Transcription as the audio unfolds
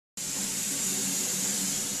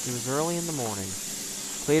It was early in the morning.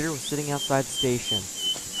 Clater was sitting outside the station,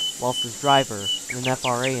 whilst his driver and an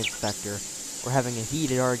FRA inspector were having a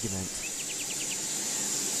heated argument.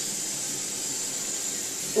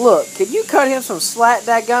 Look, can you cut him some slack,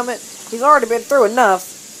 dadgummit? He's already been through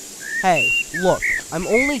enough. Hey, look, I'm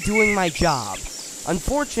only doing my job.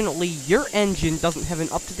 Unfortunately, your engine doesn't have an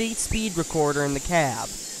up-to-date speed recorder in the cab.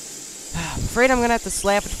 I'm afraid I'm gonna have to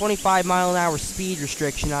slap a 25-mile-an-hour speed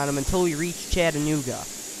restriction on him until we reach Chattanooga.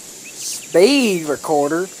 Speed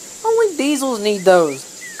recorder? Only diesels need those.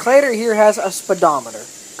 Clater here has a speedometer.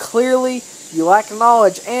 Clearly, you lack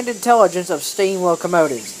knowledge and intelligence of steam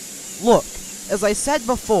locomotives. Look, as I said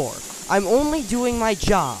before, I'm only doing my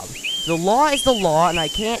job. The law is the law, and I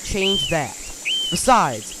can't change that.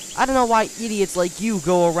 Besides, I don't know why idiots like you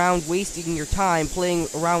go around wasting your time playing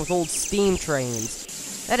around with old steam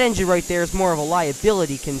trains. That engine right there is more of a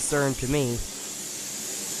liability concern to me.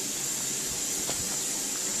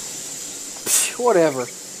 Psh, whatever.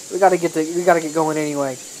 We gotta get going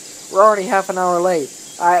anyway. We're already half an hour late.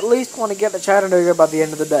 I at least want to get to Chattanooga by the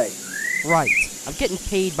end of the day. Right. I'm getting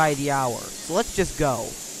paid by the hour, so let's just go.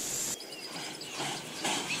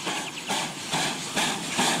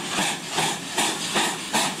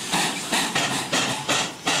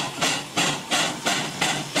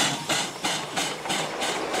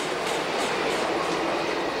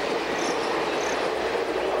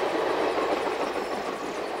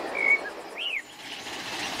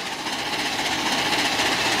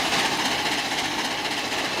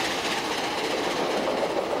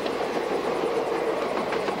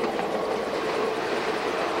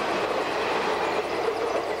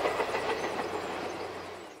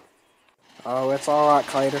 Oh, it's alright,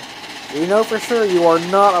 Clater. We know for sure you are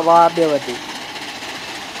not a liability.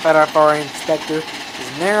 That FRA inspector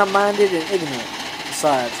is narrow-minded and ignorant.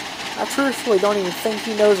 Besides, I truthfully don't even think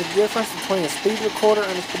he knows the difference between a speed recorder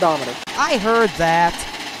and a speedometer. I heard that.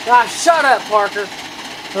 Ah, shut up, Parker!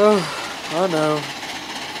 Oh, I know.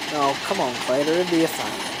 No, come on, Clater, it'll be a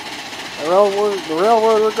fine. The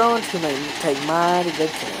railroad we're going to may take mighty good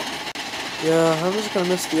care of you. Yeah, I'm just gonna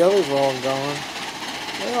miss the others while I'm gone.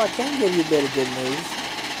 Well, I can give you a bit of good news.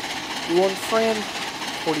 You want a friend?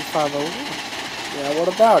 4501. Yeah,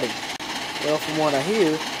 what about him? Well, from what I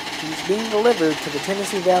hear, he's being delivered to the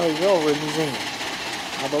Tennessee Valley Railroad Museum.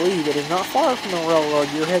 I believe it is not far from the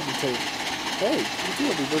railroad you're heading to. Hey, you two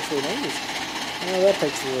will be virtually neighbors. Well, that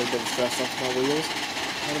takes a little bit of stress off my wheels.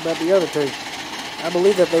 What about the other two? I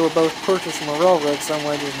believe that they were both purchased from a railroad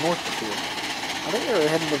somewhere just north of here. I think they were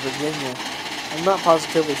heading to Virginia. I'm not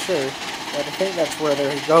positively sure, but I think that's where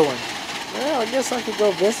they're going. Well, I guess I could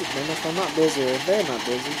go visit them if I'm not busy or if they're not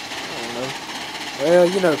busy. I don't know. Well,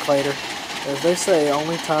 you know, Clater, as they say,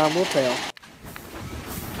 only time will tell.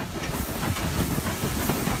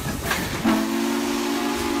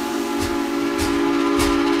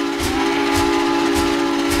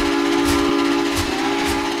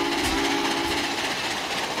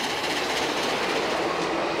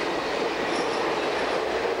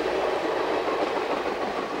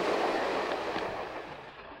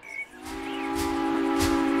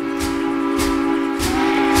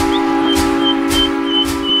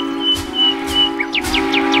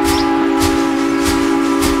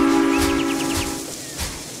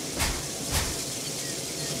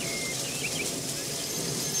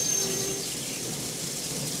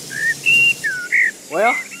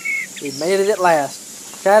 Well, we made it at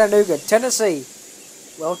last. Chattanooga, Tennessee.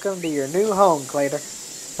 Welcome to your new home, Clater.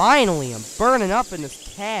 Finally, I'm burning up in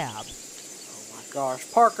this cab. Oh my gosh,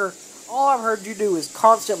 Parker, all I've heard you do is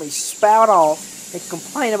constantly spout off and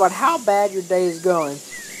complain about how bad your day is going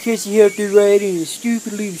because you have to ride in a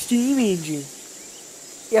stupid little steam engine.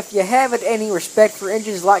 If you haven't any respect for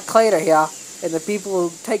engines like Clater here, and the people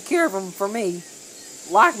who take care of them for me,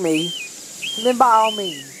 like me, then by all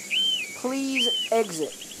means, please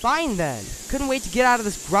exit. Fine then. Couldn't wait to get out of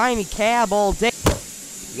this grimy cab all day.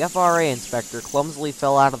 The FRA inspector clumsily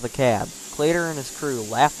fell out of the cab. Clater and his crew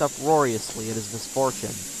laughed uproariously at his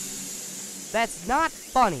misfortune. That's not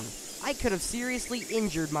funny. I could have seriously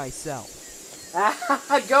injured myself.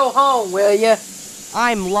 Go home, will ya?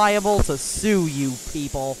 I'm liable to sue you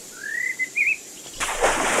people.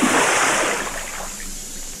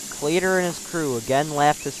 Clater and his crew again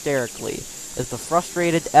laughed hysterically as the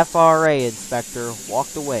frustrated FRA inspector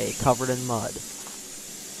walked away covered in mud.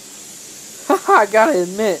 I gotta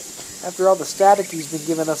admit, after all the static he's been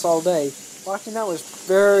giving us all day, watching that was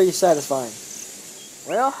very satisfying.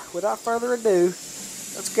 Well, without further ado,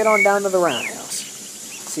 let's get on down to the roundhouse.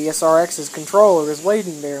 CSRX's controller is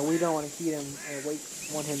waiting there, and we don't want to keep him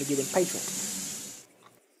want him to get impatient.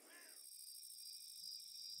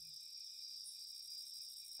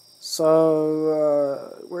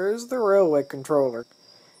 So, where's the railway controller?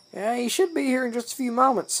 Yeah, he should be here in just a few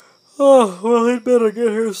moments. Oh, well, he'd better get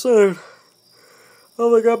here soon. I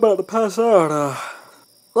think I'm about to pass out.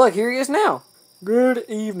 Look, here he is now. Good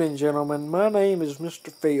evening, gentlemen. My name is Mr.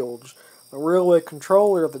 Fields, the railway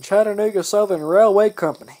controller of the Chattanooga Southern Railway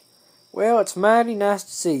Company. Well, it's mighty nice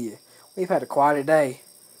to see you. We've had quite a day.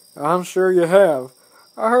 I'm sure you have.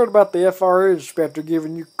 I heard about the FRA inspector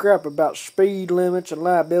giving you crap about speed limits and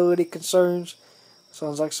liability concerns.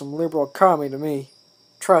 Sounds like some liberal commie to me.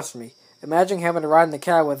 Trust me, imagine having to ride in the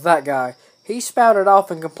cab with that guy. He spouted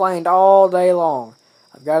off and complained all day long.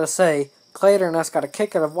 I've got to say, Clayton and us got a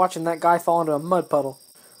kick out of watching that guy fall into a mud puddle.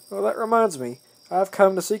 Well, that reminds me. I've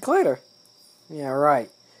come to see Clayton. Yeah, right.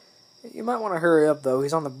 You might want to hurry up, though.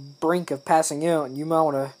 He's on the brink of passing out, and you might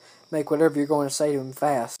want to make whatever you're going to say to him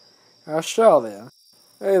fast. I shall, then.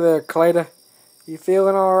 Hey there, Clayton. You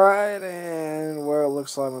feeling all right? And, well, it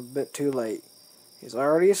looks like I'm a bit too late. He's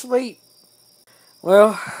already asleep.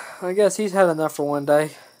 Well, I guess he's had enough for one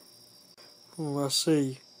day. I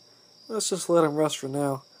see. Let's just let him rest for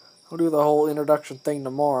now. I'll do the whole introduction thing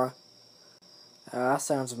tomorrow. That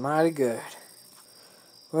sounds mighty good.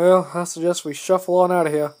 Well, I suggest we shuffle on out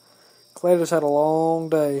of here. Clayton's had a long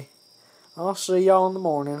day. I'll see y'all in the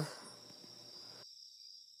morning.